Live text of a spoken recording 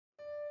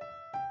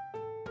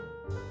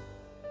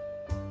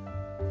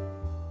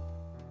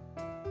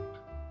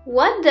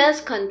What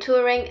does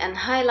contouring and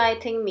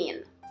highlighting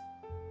mean?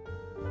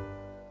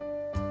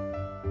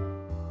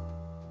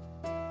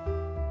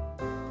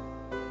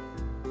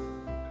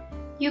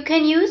 You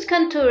can use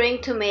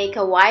contouring to make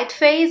a white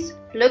face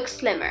look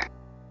slimmer,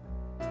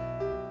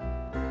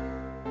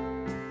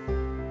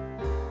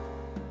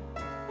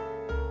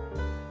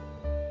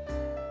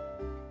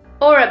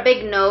 or a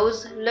big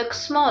nose look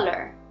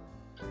smaller,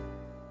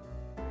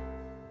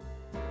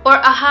 or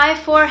a high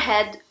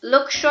forehead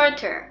look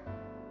shorter.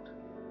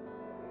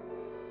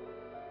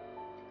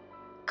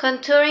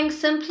 Contouring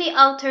simply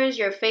alters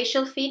your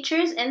facial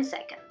features in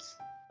seconds.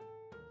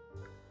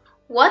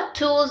 What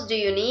tools do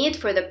you need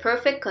for the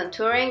perfect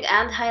contouring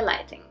and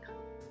highlighting?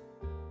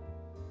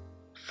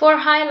 For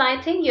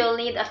highlighting, you'll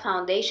need a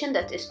foundation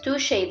that is 2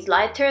 shades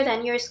lighter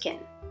than your skin.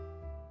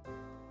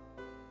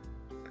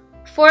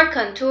 For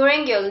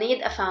contouring, you'll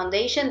need a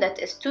foundation that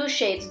is 2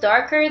 shades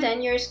darker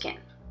than your skin.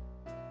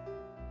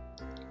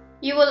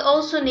 You will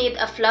also need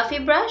a fluffy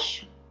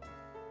brush,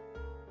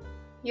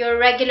 your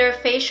regular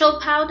facial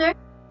powder,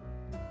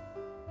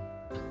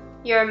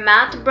 your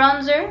matte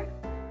bronzer,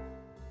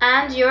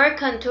 and your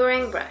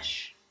contouring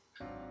brush.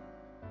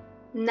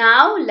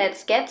 Now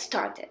let's get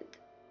started.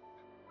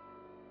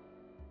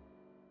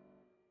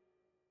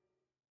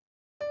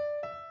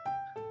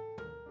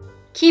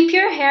 Keep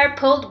your hair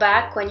pulled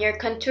back when you're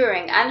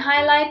contouring and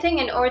highlighting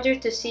in order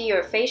to see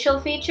your facial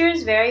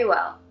features very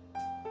well.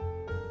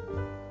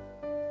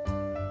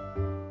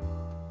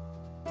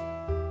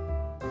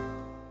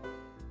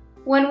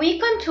 When we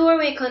contour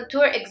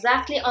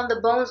exactly on the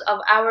bones of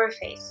our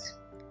face.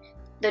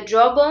 The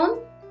jawbone,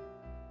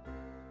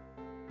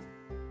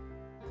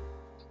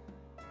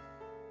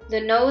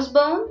 the nose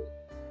bone,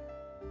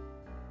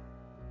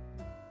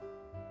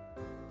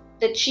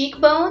 the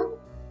cheekbone,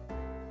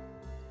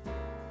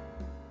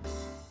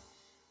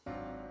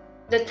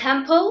 the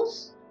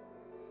temples,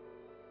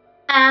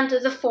 and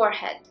the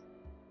forehead.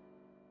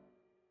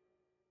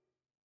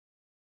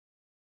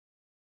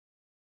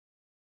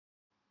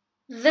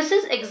 This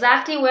is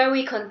exactly where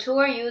we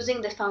contour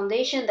using the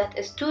foundation that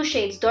is 2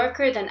 shades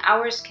darker than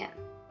our skin.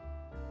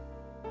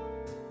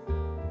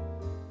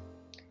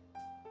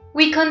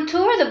 We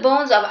contour the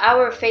bones of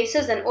our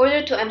faces in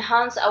order to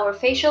enhance our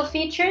facial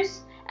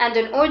features and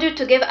in order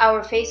to give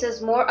our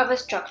faces more of a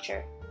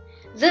structure.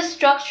 This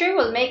structure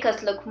will make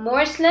us look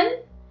more slim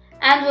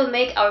and will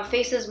make our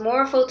faces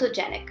more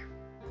photogenic.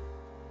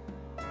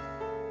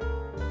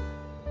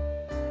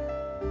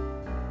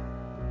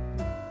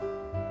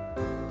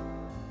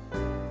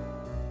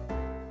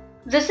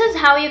 This is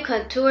how you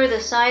contour the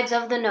sides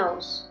of the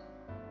nose.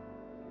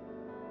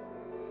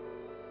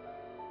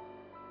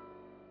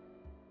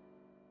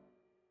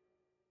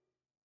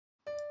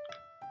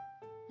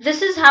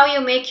 This is how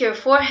you make your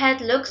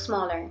forehead look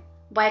smaller,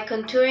 by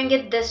contouring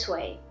it this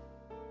way.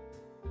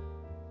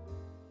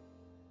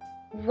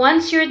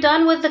 Once you're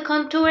done with the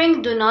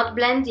contouring, do not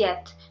blend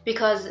yet,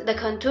 because the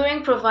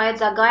contouring provides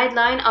a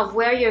guideline of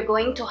where you're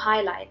going to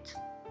highlight.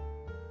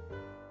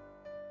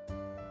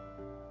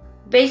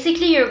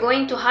 Basically, you're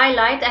going to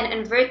highlight an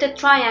inverted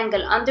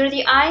triangle under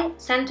the eye,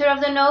 center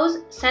of the nose,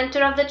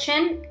 center of the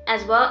chin,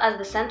 as well as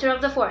the center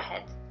of the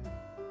forehead.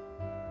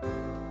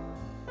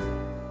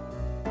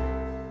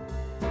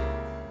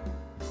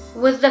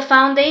 With the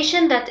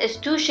foundation that is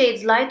 2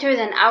 shades lighter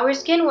than our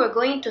skin, we're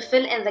going to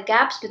fill in the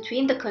gaps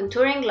between the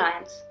contouring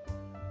lines.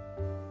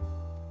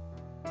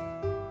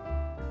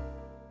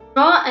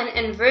 Draw an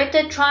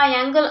inverted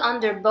triangle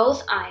under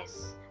both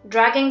eyes,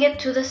 dragging it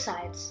to the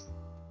sides.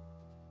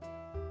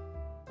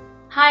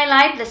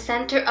 Highlight the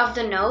center of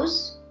the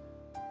nose,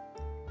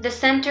 the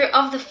center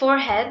of the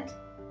forehead,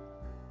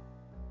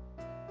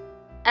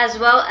 as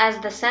well as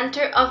the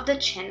center of the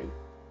chin.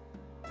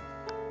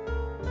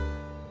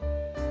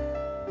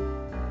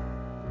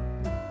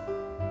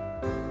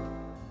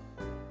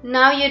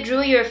 Now you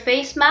drew your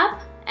face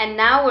map, and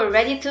now we're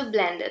ready to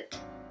blend it.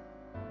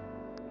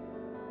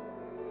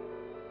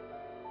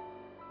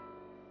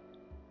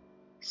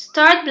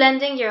 Start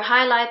blending your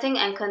highlighting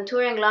and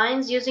contouring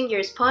lines using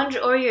your sponge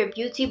or your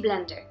beauty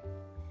blender.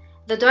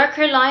 The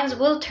darker lines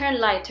will turn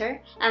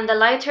lighter, and the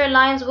lighter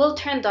lines will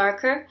turn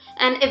darker,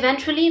 and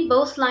eventually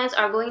both lines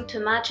are going to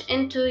match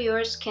into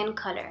your skin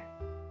color.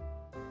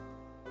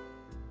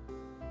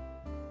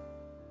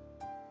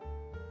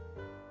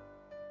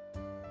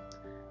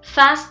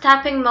 Fast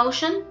tapping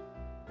motion.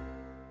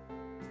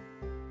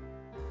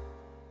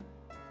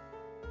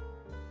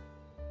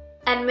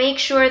 And make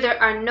sure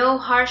there are no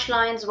harsh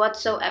lines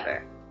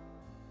whatsoever.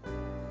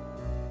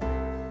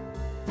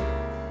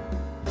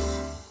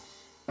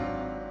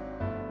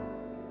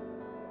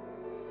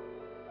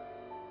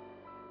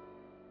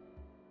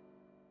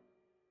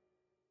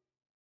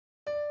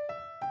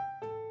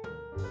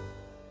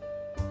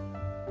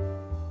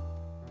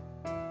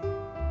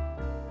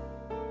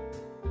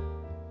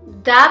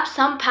 Dab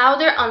some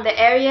powder on the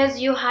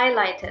areas you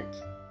highlighted.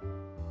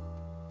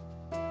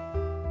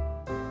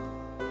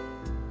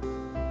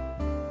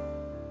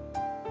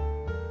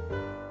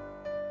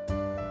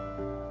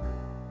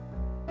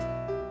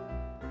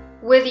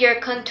 With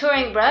your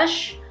contouring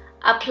brush,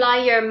 Apply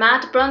your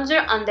matte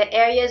bronzer on the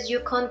areas you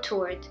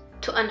contoured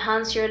to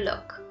enhance your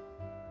look.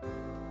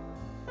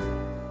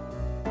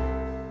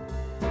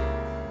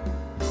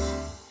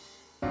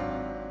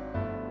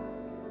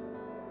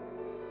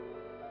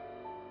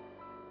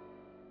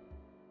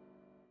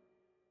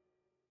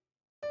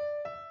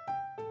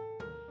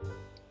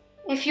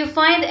 If you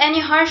find any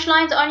harsh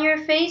lines on your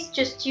face,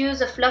 just use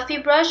a fluffy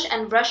brush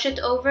and brush it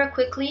over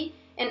quickly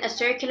in a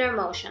circular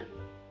motion.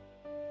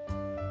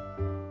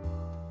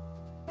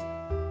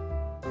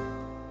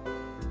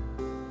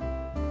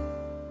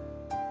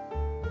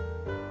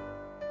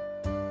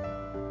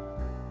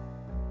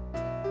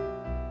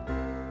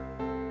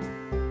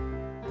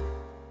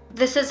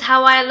 This is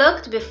how I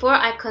looked before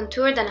I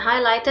contoured and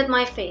highlighted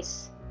my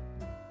face.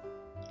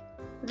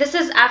 This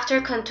is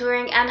after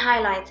contouring and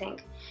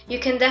highlighting. You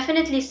can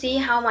definitely see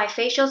how my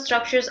facial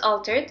structures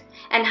altered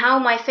and how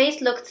my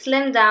face looked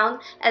slimmed down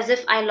as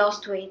if I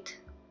lost weight.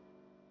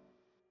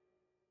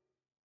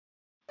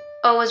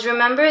 Always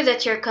remember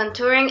that your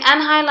contouring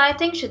and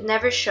highlighting should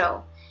never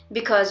show,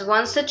 because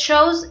once it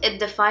shows, it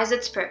defies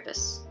its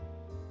purpose.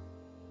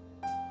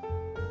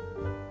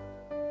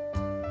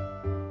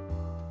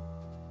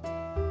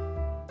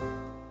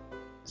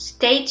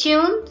 Stay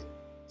tuned,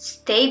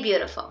 stay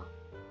beautiful.